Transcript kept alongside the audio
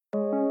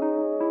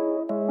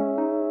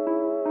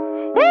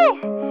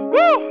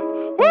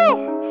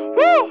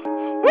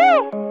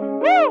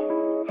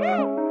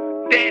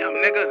Damn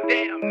nigga,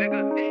 damn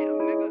nigga, damn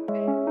nigga.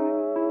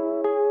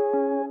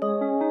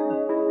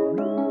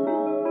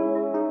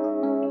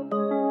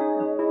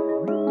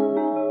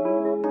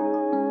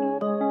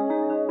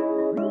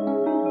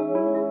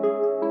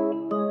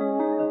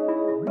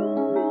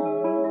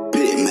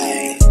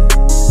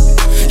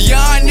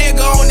 Young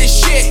nigga on this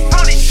shit.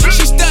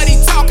 She steady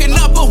talking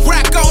up a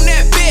rack on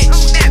that bitch.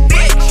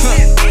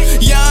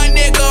 Young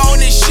nigga on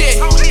this shit.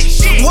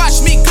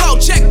 Watch me glow,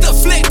 check the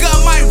flick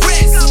of my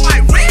wrist.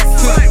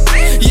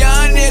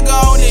 Young nigga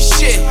on this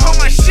shit.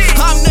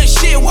 I'm the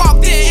shit,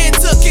 walked in and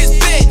took his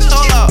bitch.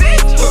 Hold up.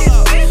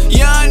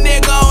 Young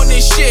nigga on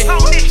this shit.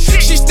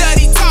 She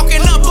steady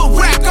talking up a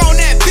rack on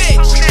that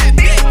bitch.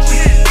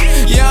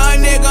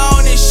 Young nigga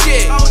on this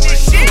shit.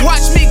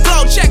 Watch me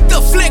glow, check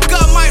the flick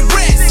of my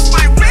wrist.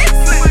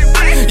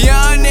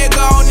 Young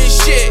nigga on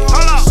this shit.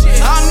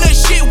 I'm the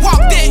shit,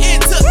 walked in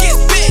and took his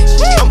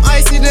bitch. I'm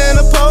icy than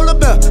a polar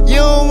bear. You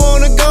don't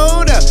wanna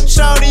go there.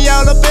 Shawty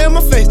all up in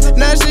my face,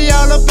 now she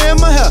all up in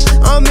my hair.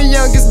 I'm the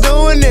youngest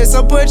doing this,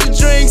 so put your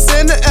drinks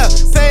in the air.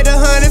 Paid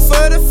 100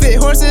 for the fit,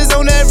 horses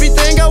on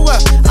everything I wear.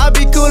 I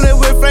be coolin'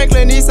 with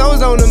Franklin, these hoes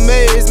don't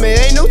amaze me.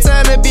 Ain't no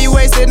time to be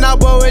wasted, now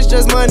boy, it's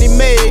just money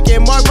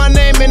making. Mark my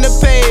name in the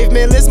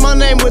pavement, list my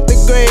name with the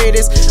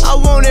greatest. I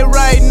want it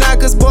right now,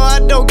 cause boy, I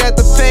don't got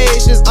the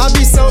patience. I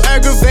be so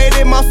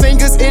aggravated, my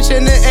fingers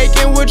itching and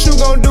aching. What you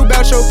gon' do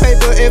about your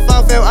paper? If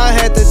I felt I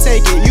had to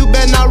take it. You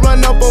better not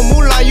run up on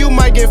Mula, you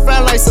might get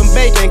fried like some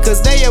bacon.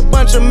 Cause they a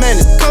bunch of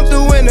menace, come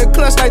through in the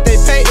clutch like they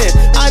paintin'.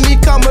 I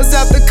need commas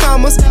after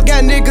commas,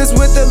 got niggas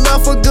with the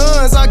love for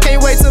guns. I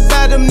can't wait to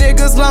buy them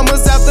niggas,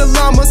 llamas after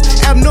llamas.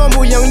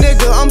 Abnormal young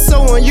nigga, I'm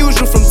so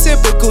unusual from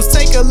typicals.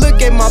 Take a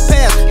look at my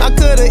past, I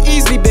could've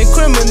easily been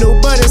criminal,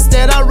 but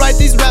instead I write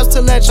these raps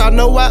to let y'all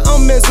know why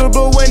I'm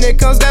miserable. When it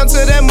comes down to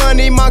that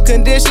money, my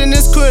condition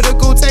is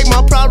critical. Take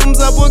my problems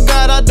up with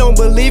God, I don't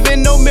believe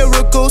in no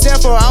miracles.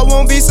 Therefore I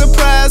won't be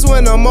surprised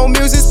when I'm on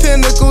music's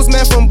pinnacles.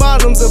 Man, from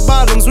bottoms to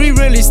bottoms, we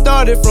really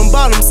started from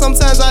bottoms.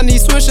 Sometimes I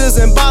need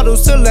swishers and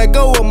bottles to let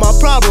go of my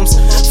problems.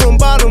 From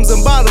bottoms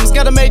and bottoms,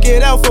 gotta make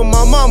it out for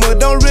my mama.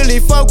 Don't really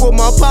fuck with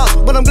my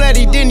pop, but I'm glad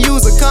he didn't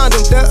use a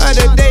condom. The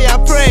other day I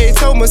prayed,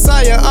 told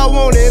Messiah I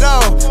want it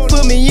all.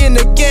 Put me in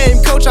the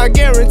game, coach, I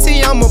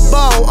guarantee I'm a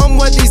ball. I'm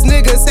what these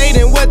niggas hate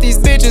and what these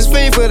bitches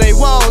fiend for they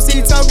walls.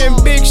 He talking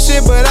big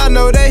shit, but I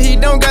know that he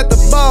don't got the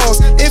balls.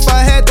 If I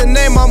had to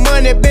name my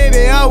money,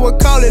 baby, I would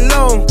call it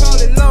long.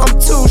 I'm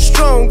too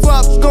strong,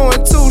 Gwap's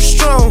going too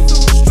strong.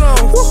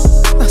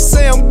 I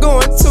say I'm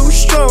going too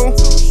strong.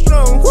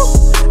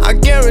 I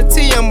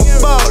guarantee I'm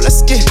a ball.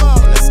 Let's get.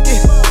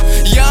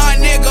 Young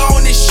nigga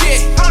on this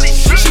shit.